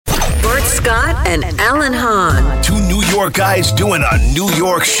Scott and Alan Hahn. Two New York guys doing a New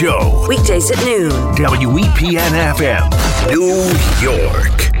York show. Weekdays at noon. WEPN FM, New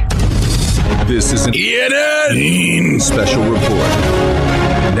York. This is an ENN special report.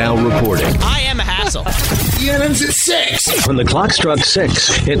 Now reporting. I am a hassle. ENN's at 6. When the clock struck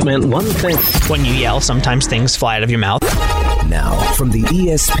 6, it meant one thing. When you yell, sometimes things fly out of your mouth. Now, from the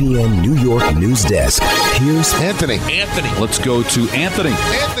ESPN New York news desk, here's Anthony. Let's go to Anthony.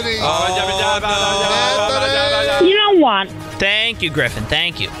 You know what? Thank you, Griffin.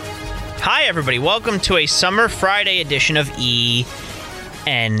 Thank you. Hi, everybody. Welcome to a summer Friday edition of ENN.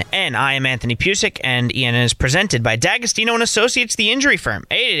 I am Anthony Pucik, and ENN is presented by D'Agostino & Associates, the injury firm.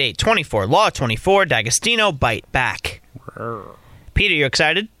 888-24-LAW-24. D'Agostino, bite back. Peter, you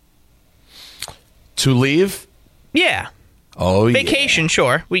excited? To leave? Yeah. Oh, Vacation,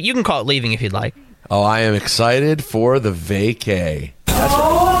 sure. You can call it leaving if you'd like. Oh, I am excited for the vacay.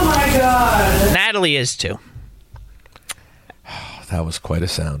 Oh my God! Natalie is too. That was quite a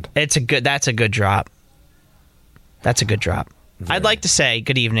sound. That's a good drop. That's a good drop. Yeah. I'd like to say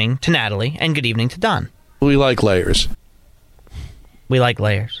good evening to Natalie and good evening to Don. We like layers. We like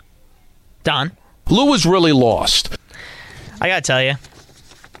layers. Don? Lou was really lost. I gotta tell you,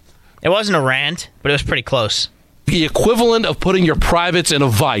 it wasn't a rant, but it was pretty close. The equivalent of putting your privates in a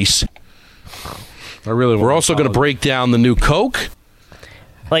vice. We're also going to break down the new Coke.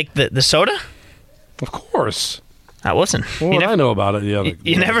 Like the soda? Of course. That wasn't. Well, I know about it. Yeah,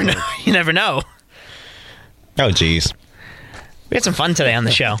 you never know. You never know. Oh, geez. We had some fun today on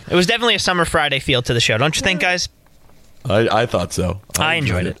the show. It was definitely a summer Friday feel to the show, don't you think, guys? I thought so. I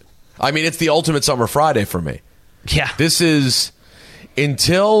enjoyed it. I mean, it's the ultimate summer Friday for me. Yeah. This is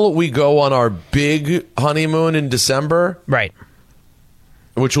until we go on our big honeymoon in December. Right.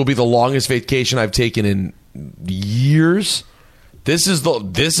 Which will be the longest vacation I've taken in years. This is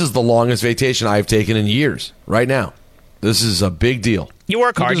the longest vacation I've taken in years. Right now, this is a big deal. You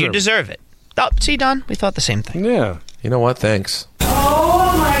work hard, you deserve it. Oh, see, Don, we thought the same thing. Yeah. You know what? Thanks.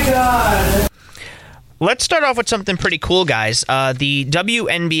 Oh my God! Let's start off with something pretty cool, guys. The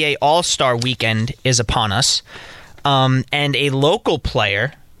WNBA All-Star Weekend is upon us, and a local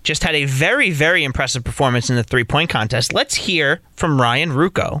player just had a very, very impressive performance in the three-point contest. Let's hear from Ryan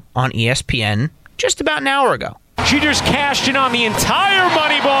Ruocco on ESPN just about an hour ago. She just cashed in on the entire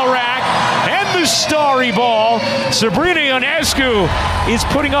Moneyball rack and the Starry Ball. Sabrina Ionescu is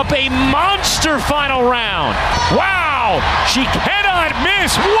putting up a monster final round. Wow! She cannot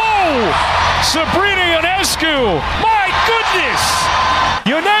miss. Whoa! Sabrina Ionescu. My goodness!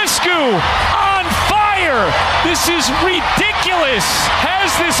 Ionescu on fire! This is ridiculous! Has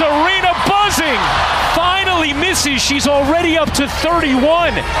this arena buzzing! Finally misses. She's already up to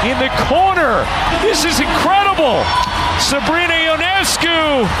 31 in the corner. This is incredible. Sabrina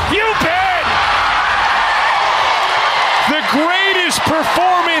Ionescu, you bet! The greatest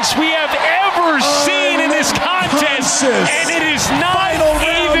performance we have ever seen in this contest, and it is not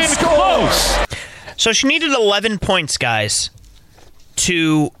even close. So she needed 11 points, guys,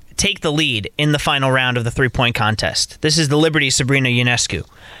 to take the lead in the final round of the three-point contest. This is the Liberty Sabrina Ionescu.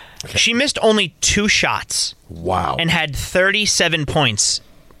 Okay. She missed only 2 shots. Wow. And had 37 points,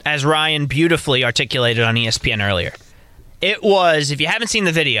 as Ryan beautifully articulated on ESPN earlier. It was, if you haven't seen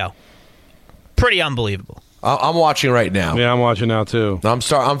the video, pretty unbelievable. I'm watching right now. Yeah, I'm watching now, too. I'm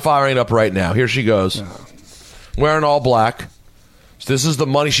firing it up right now. Here she goes. Yeah. Wearing all black. So this is the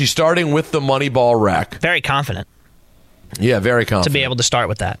money. She's starting with the Moneyball rack. Very confident. Yeah, very confident. To be able to start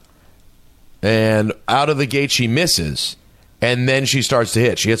with that. And out of the gate, she misses. And then she starts to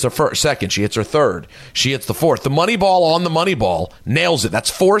hit. She hits her first, second. She hits her third. She hits the fourth. The money ball on the money ball nails it. That's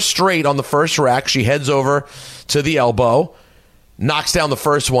 4 straight on the first rack. She heads over to the elbow, knocks down the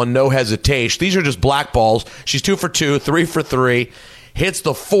first one, no hesitation. These are just black balls. She's 2 for 2, 3 for 3, hits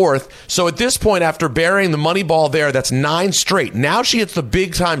the fourth. So at this point, after burying the money ball there, that's 9 straight. Now she hits the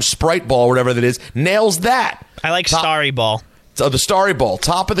big time Sprite ball, whatever that is, nails that. I like Starry Ball. So the Starry Ball,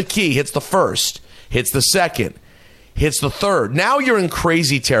 top of the key, hits the first, hits the second. Hits the third. Now you're in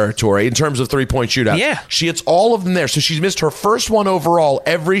crazy territory in terms of three-point shootouts. Yeah. She hits all of them there. So she's missed her first one overall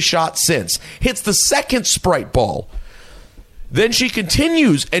every shot since. Hits the second Sprite ball. Then she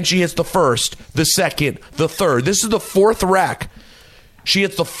continues and she hits the first, the second, the third. This is the fourth rack. She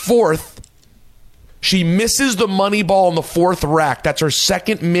hits the fourth. She misses the money ball on the fourth rack. That's her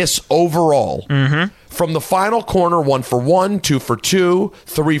second miss overall. Mm-hmm. From the final corner, 1 for 1, 2 for 2,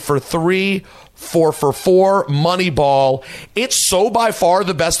 3 for 3, 4 for 4, money ball. It's so by far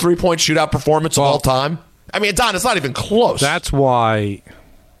the best three-point shootout performance of all time. I mean, Don, it's not even close. That's why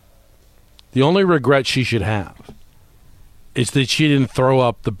the only regret she should have is that she didn't throw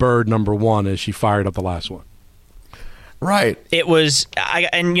up the bird number one as she fired up the last one. Right. It was,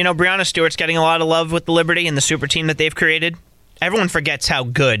 Breonna Stewart's getting a lot of love with the Liberty and the super team that they've created. Everyone forgets how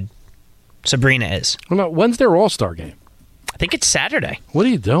good Sabrina is. When's their All-Star game? I think it's Saturday. What are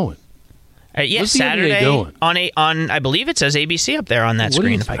you doing? What's Saturday the NBA doing? on I believe it says ABC up there on that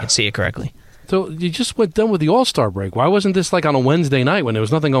screen, if I can see it correctly. So you just went done with the All-Star break. Why wasn't this like on a Wednesday night when there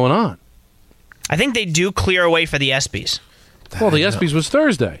was nothing going on? I think they do clear away for the ESPYs. Well, the ESPYs was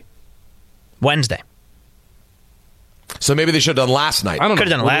Thursday. Wednesday. So maybe they should have done last night. I don't know.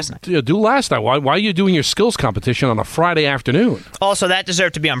 Could have done last night. Yeah, do last night. Why are you doing your skills competition on a Friday afternoon? Also, that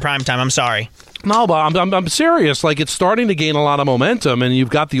deserved to be on primetime. I'm sorry. No, but I'm serious. Like, it's starting to gain a lot of momentum, and you've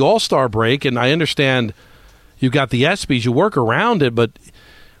got the All-Star break, and I understand you've got the ESPYs. You work around it, but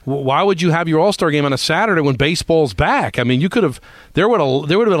why would you have your All-Star game on a Saturday when baseball's back? I mean, you could have. There would have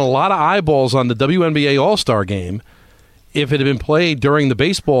been a lot of eyeballs on the WNBA All-Star game if it had been played during the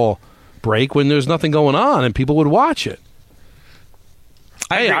baseball break when there's nothing going on, and people would watch it.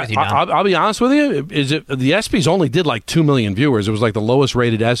 I agree with you, Don. I'll be honest with you. The ESPYs only did like 2 million viewers. It was like the lowest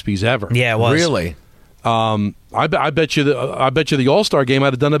rated ESPYs ever. Yeah, it was. Really? I bet you the All-Star game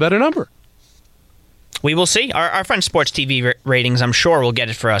I'd have done a better number. We will see. Our friend Sports TV ratings, I'm sure, will get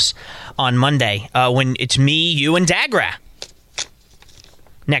it for us on Monday when it's me, you, and Dagra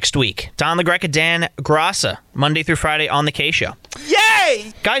next week. Don LaGreca, Dan Grassa, Monday through Friday on the K Show.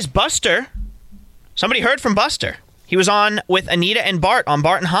 Yay! Guys, Buster. Somebody heard from Buster. He was on with Anita and Bart on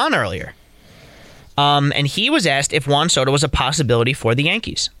Bart and Hahn earlier. And he was asked if Juan Soto was a possibility for the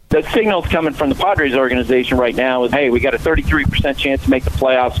Yankees. The signals coming from the Padres organization right now is, hey, we got a 33% chance to make the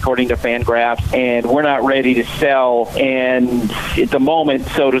playoffs according to Fangraphs, and we're not ready to sell, and at the moment,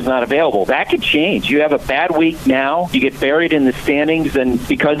 Soto's not available. That could change. You have a bad week now, you get buried in the standings, and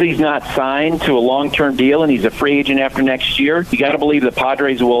because he's not signed to a long-term deal and he's a free agent after next year, you got to believe the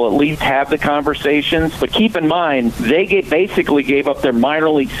Padres will at least have the conversations. But keep in mind, they basically gave up their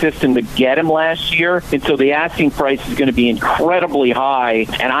minor league system to get him last year, and so the asking price is going to be incredibly high,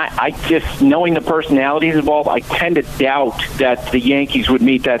 and I just, knowing the personalities involved, I tend to doubt that the Yankees would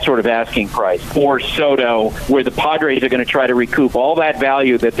meet that sort of asking price for Soto, where the Padres are going to try to recoup all that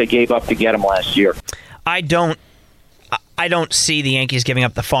value that they gave up to get him last year. I don't see the Yankees giving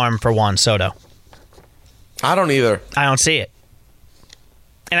up the farm for Juan Soto. I don't either. I don't see it.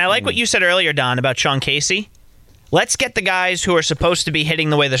 And I like what you said earlier, Don, about Sean Casey. Let's get the guys who are supposed to be hitting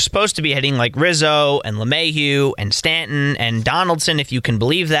the way they're supposed to be hitting, like Rizzo and LeMahieu and Stanton and Donaldson, if you can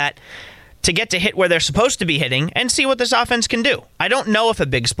believe that, to get to hit where they're supposed to be hitting and see what this offense can do. I don't know if a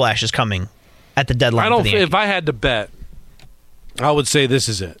big splash is coming at the deadline. If I had to bet, I would say this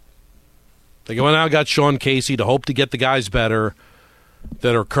is it. They go out and got Sean Casey to hope to get the guys better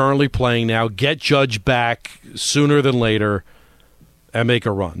that are currently playing now, get Judge back sooner than later, and make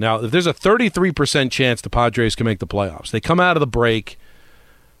a run. Now, if there's a 33% chance the Padres can make the playoffs, they come out of the break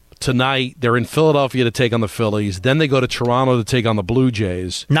tonight. They're in Philadelphia to take on the Phillies. Then they go to Toronto to take on the Blue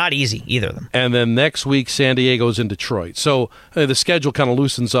Jays. Not easy, either of them. And then next week, San Diego's in Detroit. So the schedule kind of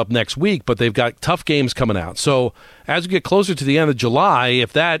loosens up next week, but they've got tough games coming out. So as we get closer to the end of July,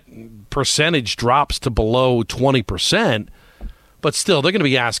 if that percentage drops to below 20%, but still, they're going to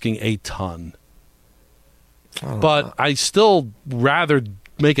be asking a ton. But I still rather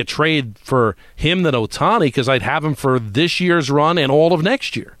make a trade for him than Ohtani because I'd have him for this year's run and all of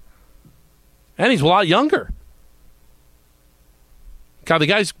next year. And he's a lot younger. God, the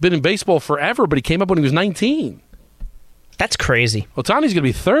guy's been in baseball forever, but he came up when he was 19. That's crazy. Ohtani's going to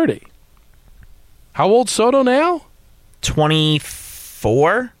be 30. How old's Soto now?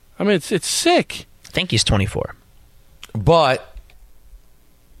 24? I mean, it's sick. I think he's 24. But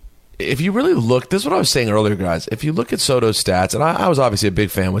if you really look, this is what I was saying earlier, guys. If you look at Soto's stats, and I was obviously a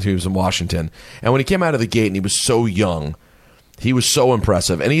big fan when he was in Washington, and when he came out of the gate and he was so young, he was so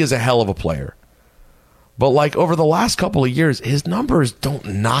impressive, and he is a hell of a player. But like over the last couple of years, his numbers don't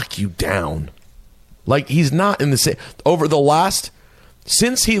knock you down. Like he's not in the same over the last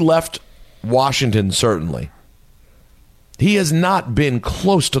since he left Washington. Certainly, he has not been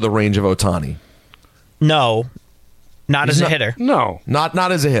close to the range of Ohtani. No, not as a hitter. No, not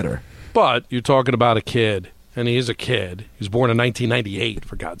as a hitter. But you're talking about a kid, and he is a kid. He was born in 1998,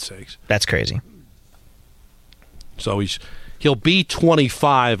 for God's sakes. That's crazy. So he'll be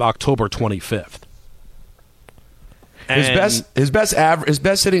 25 October 25th. His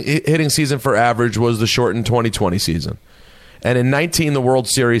best hitting season for average was the shortened 2020 season. And in 19, the World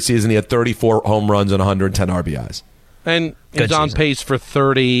Series season, he had 34 home runs and 110 RBIs. And he's on pace for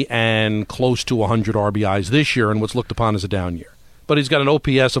 30 and close to 100 RBIs this year in what's looked upon as a down year. But he's got an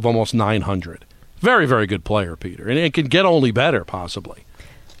OPS of almost 900. Very, very good player, Peter. And it can get only better, possibly.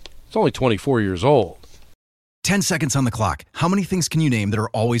 It's only 24 years old. 10 seconds on the clock. How many things can you name that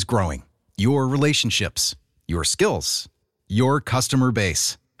are always growing? Your relationships, your skills, your customer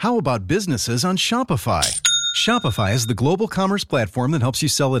base. How about businesses on Shopify? Shopify is the global commerce platform that helps you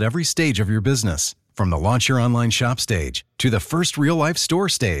sell at every stage of your business. From the launch your online shop stage, to the first real-life store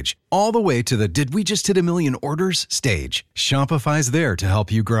stage, all the way to the did we just hit a million orders stage. Shopify's there to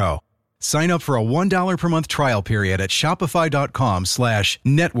help you grow. Sign up for a $1 per month trial period at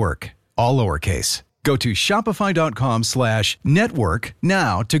shopify.com/network, all lowercase. Go to shopify.com/network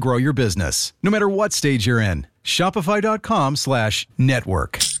now to grow your business, no matter what stage you're in.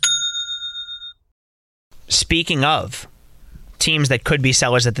 Shopify.com/network. Speaking of teams that could be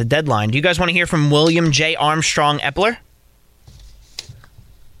sellers at the deadline, do you guys want to hear from William J. Armstrong Epler?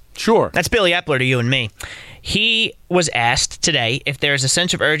 Sure. That's Billy Epler to you and me. He was asked today if there is a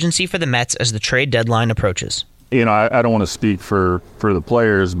sense of urgency for the Mets as the trade deadline approaches. You know, I don't want to speak for the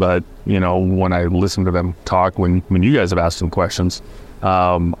players, but, you know, when I listen to them talk, when you guys have asked them questions,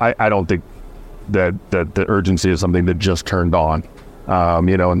 I don't think that the urgency is something that just turned on.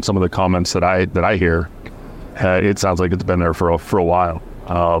 You know, and some of the comments that I hear, it sounds like it's been there for a while.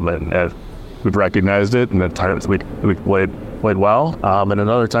 And we've recognized it, and at times we played well, and at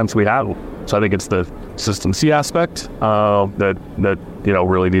other times we haven't. So I think it's the consistency aspect that you know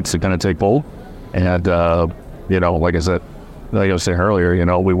really needs to kind of take hold. And you know, like I was saying earlier, you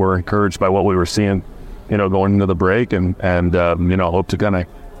know, we were encouraged by what we were seeing, you know, going into the break, and you know, hope to kind of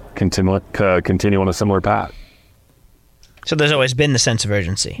continue on a similar path. So there's always been the sense of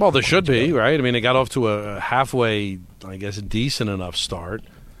urgency. Well, there should be, right? I mean, they got off to a halfway, I guess, a decent enough start.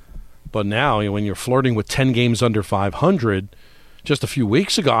 But now, you know, when you're flirting with 10 games under 500, just a few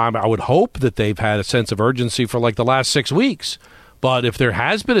weeks ago, I would hope that they've had a sense of urgency for like the last 6 weeks. But if there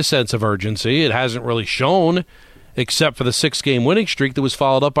has been a sense of urgency, it hasn't really shown, except for the 6-game winning streak that was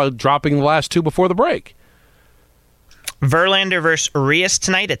followed up by dropping the last 2 before the break. Verlander versus Urias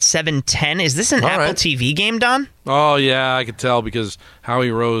tonight at 7:10. Is this an Apple TV game, Don? Oh, yeah, I could tell because Howie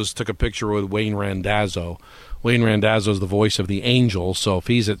Rose took a picture with Wayne Randazzo. Wayne Randazzo is the voice of the Angels, so if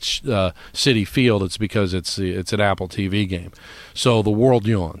he's at Citi Field, it's because it's an Apple TV game. So the world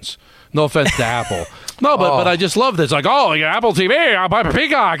yawns. No offense to Apple. No, but I just love this. Like, oh, Apple TV, I'll buy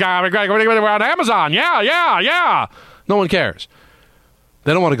Peacock, on Amazon. Yeah. No one cares.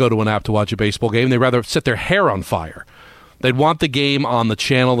 They don't want to go to an app to watch a baseball game. They'd rather set their hair on fire. They'd want the game on the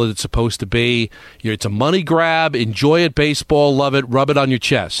channel that it's supposed to be. It's a money grab. Enjoy it, baseball. Love it. Rub it on your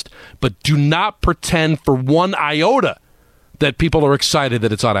chest. But do not pretend for one iota that people are excited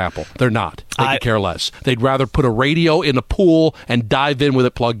that it's on Apple. They're not. They could care less. They'd rather put a radio in a pool and dive in with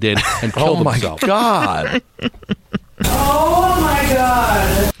it plugged in and kill themselves. Oh, my God. Oh, my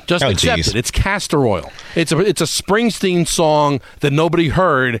God. Just accept it. It's castor oil. It's a Springsteen song that nobody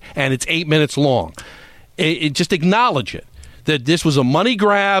heard, and it's 8 minutes long. Just acknowledge it. That this was a money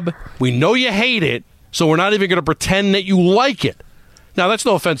grab. We know you hate it, so we're not even going to pretend that you like it. Now, that's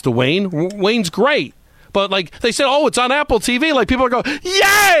no offense to Wayne. Wayne's great. But, like, they said, oh, it's on Apple TV. Like, people are going,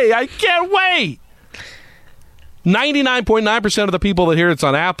 yay, I can't wait. 99.9% of the people that hear it's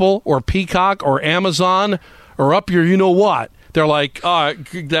on Apple or Peacock or Amazon or up your you-know-what, they're like, all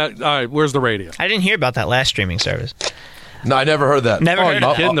right, where's the radio? I didn't hear about that last streaming service. No, I never heard that. Never heard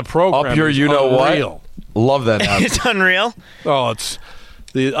of it. In the program, Up Your You-Know-What. Love that app. It's unreal. Oh, it's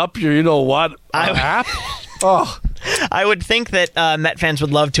the Up Your You-Know-What app? Oh. I would think that Met fans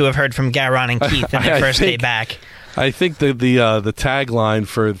would love to have heard from Garon and Keith in their first day back. I think the tagline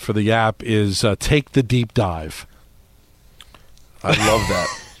for the app is take the deep dive. I love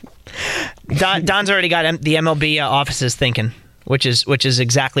that. Don's already got the MLB offices thinking, which is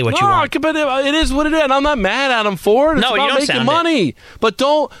exactly what you want. But it is what it is. And I'm not mad at him for it. It's about making money. But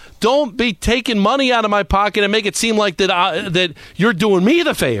don't be taking money out of my pocket and make it seem like that you're doing me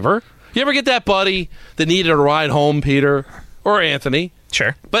the favor. You ever get that buddy that needed a ride home, Peter or Anthony?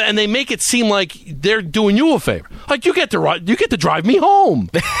 Sure. And they make it seem like they're doing you a favor. Like you get to drive me home.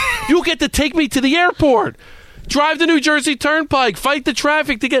 You get to take me to the airport. Drive the New Jersey Turnpike, fight the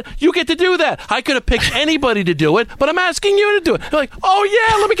traffic you get to do that. I could have picked anybody to do it, but I'm asking you to do it. You're like, oh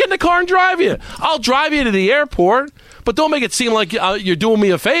yeah, let me get in the car and drive you. I'll drive you to the airport, but don't make it seem like you're doing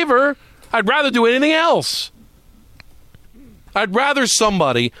me a favor. I'd rather do anything else. I'd rather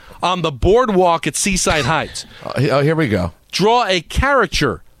somebody on the boardwalk at Seaside Heights. Here we go. Draw a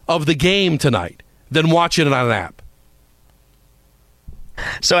caricature of the game tonight than watch it on an app.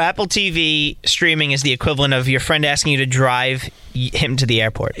 So Apple TV streaming is the equivalent of your friend asking you to drive him to the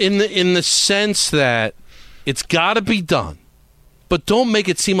airport. In the sense that it's got to be done. but don't make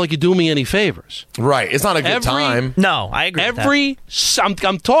it seem like you do me any favors. Right. It's not a good time. No, I agree with that.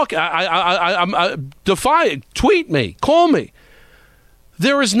 I'm talking. I'm defy it. Tweet me. Call me.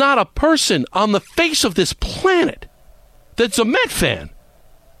 There is not a person on the face of this planet that's a Met fan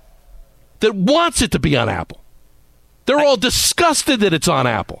that wants it to be on Apple. They're all disgusted that it's on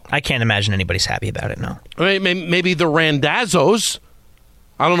Apple. I can't imagine anybody's happy about it, no. I mean, maybe the Randazzos.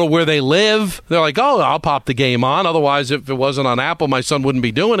 I don't know where they live. They're like, oh, I'll pop the game on. Otherwise, if it wasn't on Apple, my son wouldn't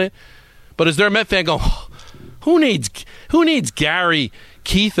be doing it. But is there a Met fan going, oh, who needs Gary,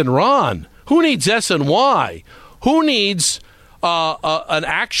 Keith, and Ron? Who needs S&Y? Who needs an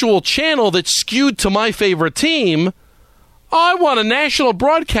actual channel that's skewed to my favorite team? Oh, I want a national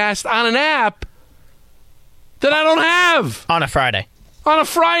broadcast on an app that I don't have. On a Friday.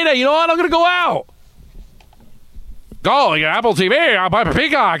 You know what? I'm going to go out. Go, Apple TV, I'll buy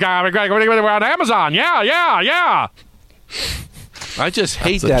Peacock, on Amazon. Yeah. I just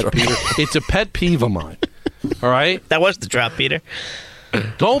hate that, Peter. It's a pet peeve of mine. All right? That was the drop, Peter.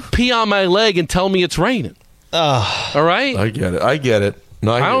 Don't pee on my leg and tell me it's raining. All right? I get it.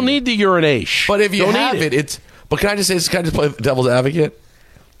 No, I don't need the urination. But if you have it, but can I just say, can I just play devil's advocate?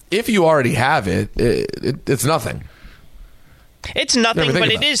 If you already have it, it's nothing. It's nothing,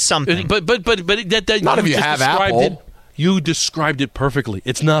 but it is something. But not if you have Apple. You described it perfectly.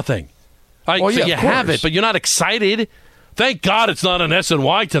 It's nothing. So you have it, but you're not excited. Thank God it's not on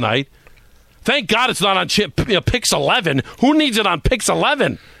S&Y tonight. Thank God it's not on Pix 11. Who needs it on Pix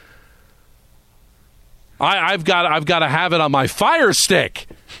 11? I've got to have it on my Fire Stick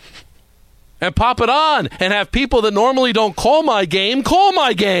and pop it on and have people that normally don't call my game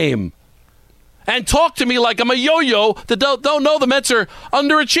and talk to me like I'm a yo-yo that don't know the Mets are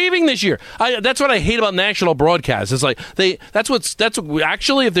underachieving this year. That's what I hate about national broadcasts. It's like that's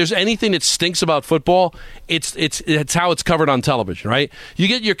actually, if there's anything that stinks about football, it's how it's covered on television, right? You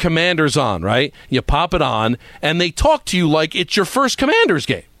get your Commanders on, right? You pop it on, and they talk to you like it's your first Commanders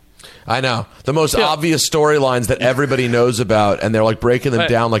game. I know. The most obvious storylines that everybody knows about, and they're like breaking them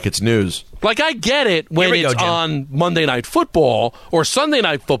down like it's news. Like, I get it when it's on Monday Night Football or Sunday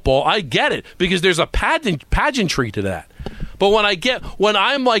Night Football. I get it because there's a pageantry to that. But when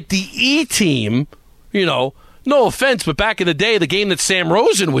I'm like the E team, no offense, but back in the day, the game that Sam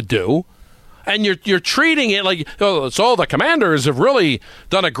Rosen would do, and you're treating it like, the Commanders have really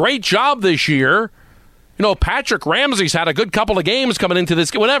done a great job this year. Patrick Ramsey's had a good couple of games coming into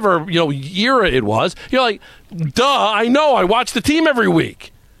this, whatever, year it was. You're like, duh, I know, I watch the team every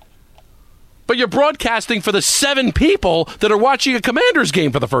week. But you're broadcasting for the 7 people that are watching a Commanders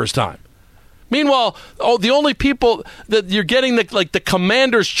game for the first time. Meanwhile, the only people that you're getting the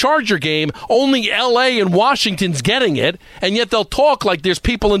Commanders-Charger game, only L.A. and Washington's getting it, and yet they'll talk like there's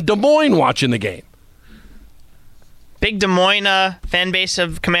people in Des Moines watching the game. Big Des Moines fan base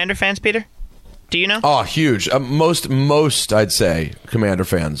of Commander fans, Peter? Do you know? Oh, huge. Most, I'd say, Commander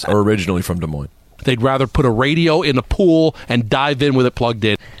fans are originally from Des Moines. They'd rather put a radio in a pool and dive in with it plugged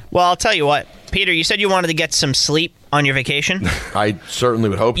in. Well, I'll tell you what. Peter, you said you wanted to get some sleep on your vacation. I certainly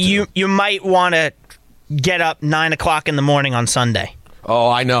would hope to. You might want to get up 9 o'clock in the morning on Sunday. Oh,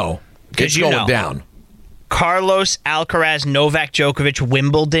 I know. It's going down. Carlos Alcaraz, Novak Djokovic,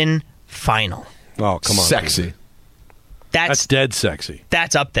 Wimbledon final. Oh, come on. Sexy. That's dead sexy.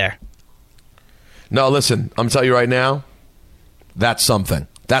 That's up there. No, listen, I'm telling you right now, that's something.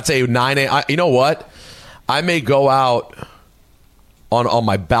 That's a 9 a.m. You know what? I may go out on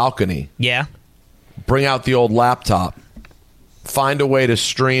my balcony. Yeah. Bring out the old laptop. Find a way to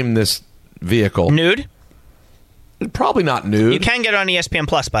stream this vehicle. Nude? Probably not nude. You can get it on ESPN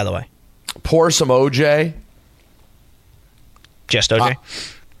Plus, by the way. Pour some OJ. Just OJ?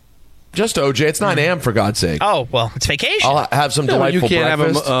 Just OJ. It's 9 a.m., for God's sake. Oh, well, it's vacation. I'll have some delightful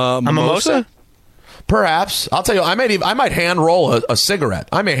breakfast. Have a mimosa? Perhaps. I'll tell you, I might hand roll a cigarette.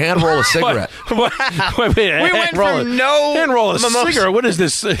 I may hand roll a cigarette. Wait, we went from hand roll a cigarette. What is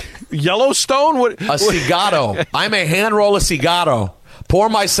this? Yellowstone? What? A cigato. I may hand roll a cigato. Pour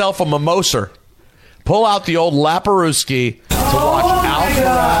myself a mimosa. Pull out the old Laparuski to watch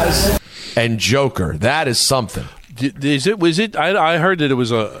Alcaraz and Joker. That is something. Was it? I heard that it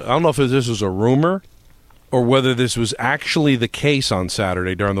was I don't know if this was a rumor or whether this was actually the case on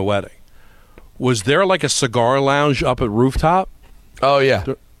Saturday during the wedding. Was there like a cigar lounge up at Rooftop? Oh, yeah.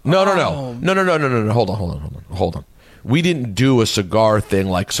 No. Hold on. We didn't do a cigar thing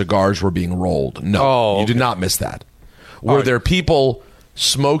like cigars were being rolled. No, You did not miss that. Were there people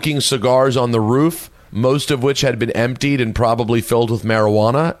smoking cigars on the roof, most of which had been emptied and probably filled with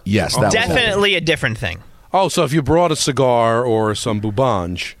marijuana? Yes, that was definitely a different thing. Oh, so if you brought a cigar or some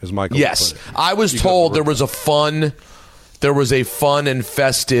boubange, as Michael yes. I was told there was a fun there was a fun and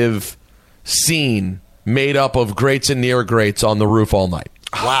festive scene made up of greats and near greats on the roof all night.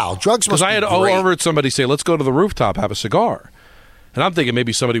 Wow, drugs must be I had great. overheard somebody say, let's go to the rooftop, have a cigar. And I'm thinking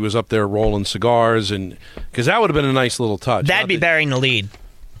maybe somebody was up there rolling cigars, and because that would have been a nice little touch. That'd be burying the lead.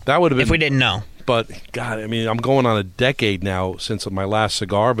 That would have been if we didn't know. But God, I mean, I'm going on a decade now since my last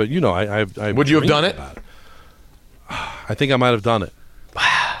cigar. But you know, I would you have done it? I think I might have done it.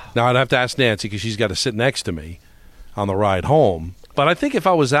 Now I'd have to ask Nancy because she's got to sit next to me on the ride home. But I think if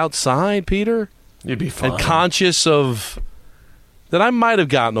I was outside, Peter, you'd be fine. And conscious of that, I might have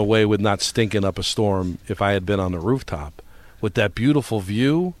gotten away with not stinking up a storm if I had been on the rooftop with that beautiful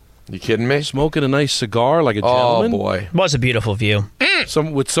view. You kidding me? Smoking a nice cigar like a gentleman. Oh boy, it was a beautiful view.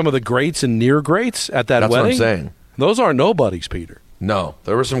 With some of the greats and near greats at that That's wedding. What I'm saying. Those aren't nobodies, Peter. No,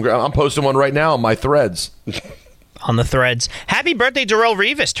 there were some. I'm posting one right now on my threads. On the threads. Happy birthday, Darrell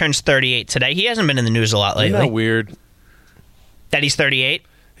Revis turns 38 today. He hasn't been in the news a lot lately. Isn't that weird? That he's 38?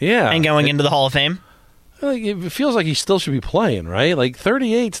 Yeah. And going into the Hall of Fame? It feels like he still should be playing, right? Like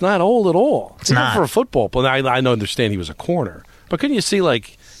 38's not old at all. It's not. For a football player. I understand he was a corner. But couldn't you see,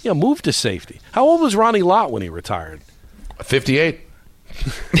 like, move to safety? How old was Ronnie Lott when he retired? 58.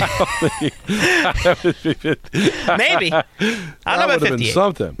 Maybe. I don't know about 58.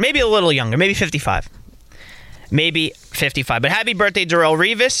 Something. Maybe a little younger. Maybe 55. Maybe 55. But happy birthday, Darrell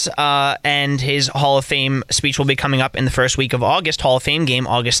Revis. And his Hall of Fame speech will be coming up in the first week of August. Hall of Fame game,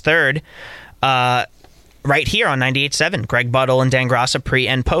 August 3rd. Right here on 98.7. Greg Buttle and Dan Grassa pre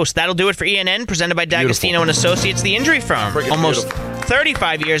and post. That'll do it for ENN, presented by D'Agostino and Associates, the injury firm. Almost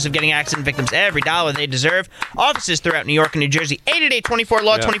 35 years of getting accident victims every dollar they deserve. Offices throughout New York and New Jersey.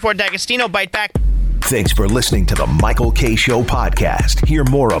 888-24-LAW-24 D'Agostino. Bite back. Thanks for listening to the Michael K. Show podcast. Hear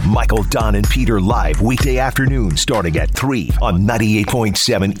more of Michael, Don, and Peter live weekday afternoon starting at 3 on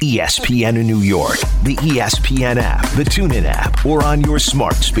 98.7 ESPN in New York, the ESPN app, the TuneIn app, or on your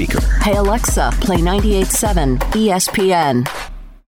smart speaker. Hey, Alexa, play 98.7 ESPN.